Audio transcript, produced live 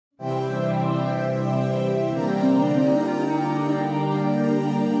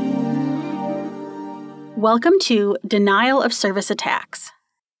Welcome to Denial of Service Attacks.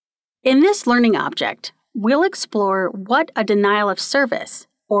 In this learning object, we'll explore what a denial of service,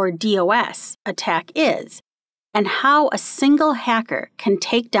 or DOS, attack is, and how a single hacker can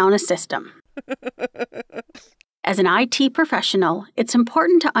take down a system. As an IT professional, it's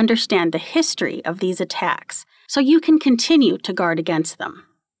important to understand the history of these attacks so you can continue to guard against them.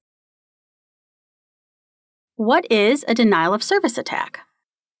 What is a denial of service attack?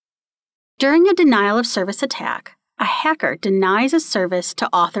 During a denial of service attack, a hacker denies a service to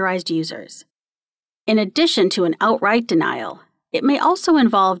authorized users. In addition to an outright denial, it may also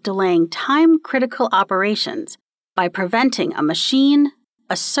involve delaying time-critical operations by preventing a machine,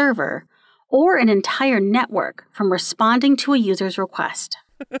 a server, or an entire network from responding to a user's request.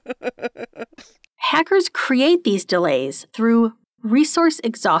 Hackers create these delays through resource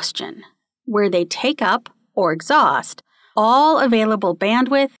exhaustion, where they take up or exhaust all available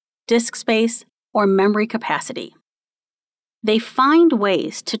bandwidth, disk space, or memory capacity. They find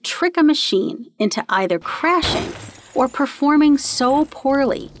ways to trick a machine into either crashing or performing so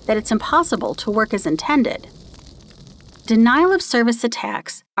poorly that it's impossible to work as intended. Denial of service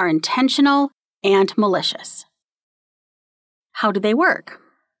attacks are intentional and malicious. How do they work?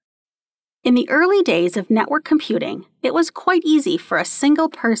 In the early days of network computing, it was quite easy for a single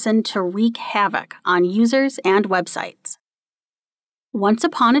person to wreak havoc on users and websites. Once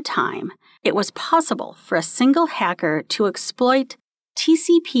upon a time, it was possible for a single hacker to exploit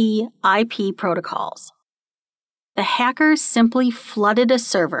TCP/IP protocols. The hacker simply flooded a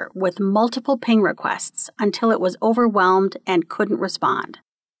server with multiple ping requests until it was overwhelmed and couldn't respond,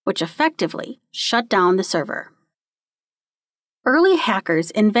 which effectively shut down the server. Early hackers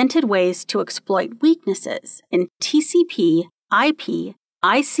invented ways to exploit weaknesses in TCP/IP,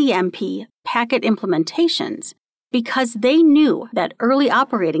 ICMP packet implementations because they knew that early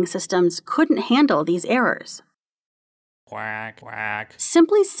operating systems couldn't handle these errors. Quack, quack.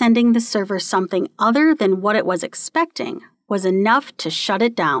 Simply sending the server something other than what it was expecting was enough to shut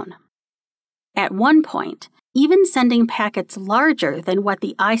it down. At one point, even sending packets larger than what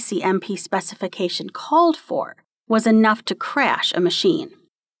the ICMP specification called for was enough to crash a machine.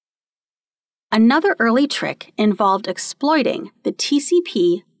 Another early trick involved exploiting the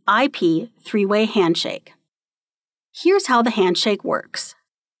TCP/IP three-way handshake. Here's how the handshake works.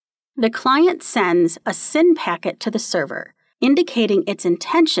 The client sends a SYN packet to the server, indicating its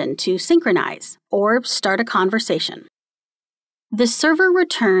intention to synchronize or start a conversation. The server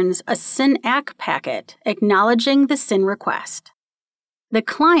returns a SYN-ACK packet acknowledging the SYN request. The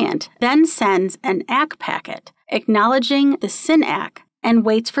client then sends an ACK packet acknowledging the SYN-ACK and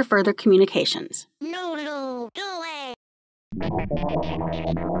waits for further communications. No, go away.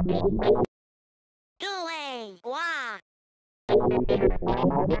 Go away. Wah.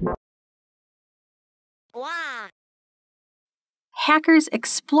 Wah. Hackers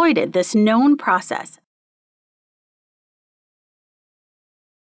exploited this known process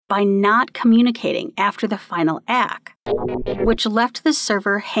by not communicating after the final ACK, which left the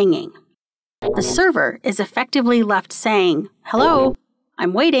server hanging. The server is effectively left saying, "Hello,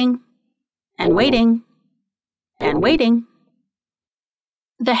 I'm waiting, and waiting, and waiting."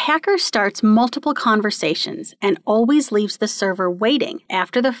 The hacker starts multiple conversations and always leaves the server waiting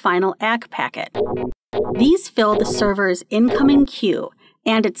after the final ACK packet. These fill the server's incoming queue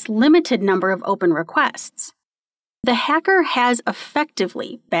and its limited number of open requests. The hacker has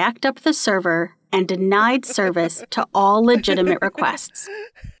effectively backed up the server and denied service to all legitimate requests.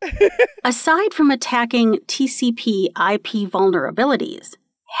 Aside from attacking TCP/IP vulnerabilities,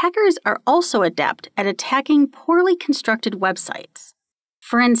 hackers are also adept at attacking poorly constructed websites.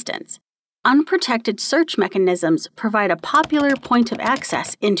 For instance, unprotected search mechanisms provide a popular point of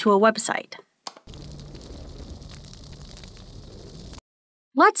access into a website.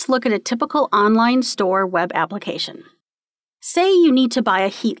 Let's look at a typical online store web application. Say you need to buy a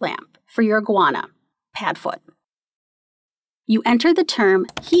heat lamp for your iguana, Padfoot. You enter the term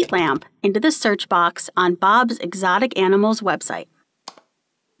heat lamp into the search box on Bob's Exotic Animals website.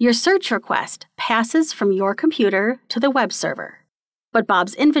 Your search request passes from your computer to the web server. But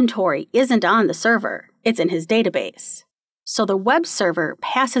Bob's inventory isn't on the server, it's in his database. So the web server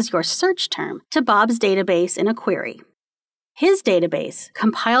passes your search term to Bob's database in a query. His database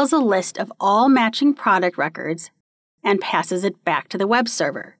compiles a list of all matching product records and passes it back to the web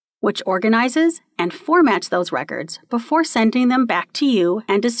server, which organizes and formats those records before sending them back to you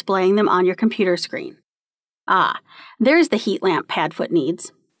and displaying them on your computer screen. Ah, there's the heat lamp Padfoot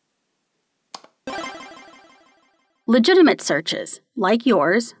needs. Legitimate searches, like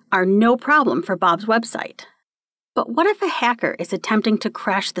yours, are no problem for Bob's website. But what if a hacker is attempting to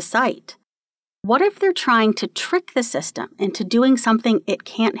crash the site? What if they're trying to trick the system into doing something it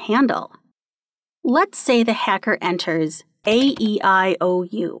can't handle? Let's say the hacker enters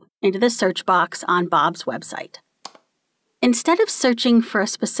AEIOU into the search box on Bob's website. Instead of searching for a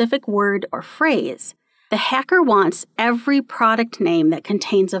specific word or phrase, the hacker wants every product name that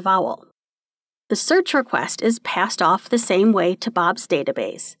contains a vowel. The search request is passed off the same way to Bob's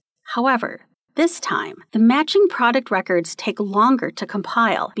database. However, this time, the matching product records take longer to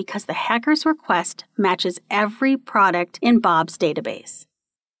compile because the hacker's request matches every product in Bob's database.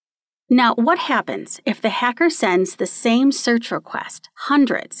 Now, what happens if the hacker sends the same search request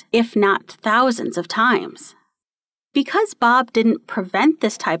hundreds, if not thousands of times? Because Bob didn't prevent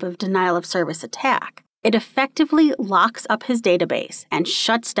this type of denial-of-service attack, it effectively locks up his database and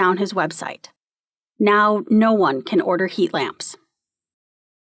shuts down his website. Now, no one can order heat lamps.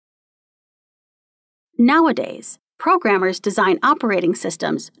 Nowadays, programmers design operating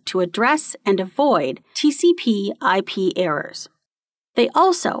systems to address and avoid TCP/IP errors. They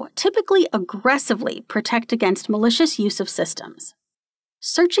also typically aggressively protect against malicious use of systems.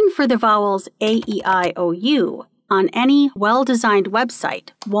 Searching for the vowels AEIOU on any well-designed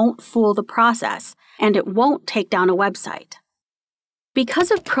website won't fool the process, and it won't take down a website.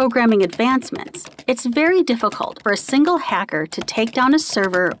 Because of programming advancements, it's very difficult for a single hacker to take down a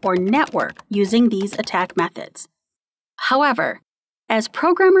server or network using these attack methods. However, as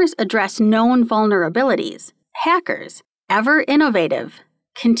programmers address known vulnerabilities, hackers, ever innovative,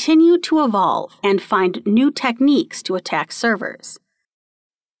 continue to evolve and find new techniques to attack servers.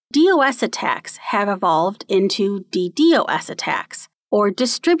 DOS attacks have evolved into DDoS attacks, or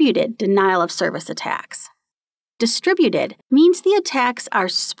distributed denial-of-service attacks. Distributed means the attacks are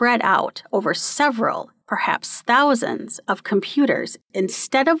spread out over several, perhaps thousands, of computers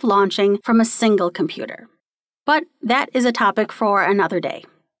instead of launching from a single computer. But that is a topic for another day.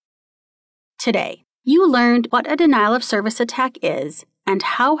 Today, you learned what a denial-of-service attack is and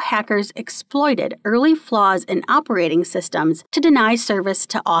how hackers exploited early flaws in operating systems to deny service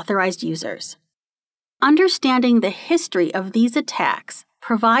to authorized users. Understanding the history of these attacks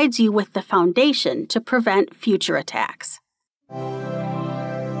provides you with the foundation to prevent future attacks.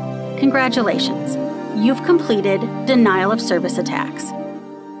 Congratulations! You've completed denial-of-service attacks.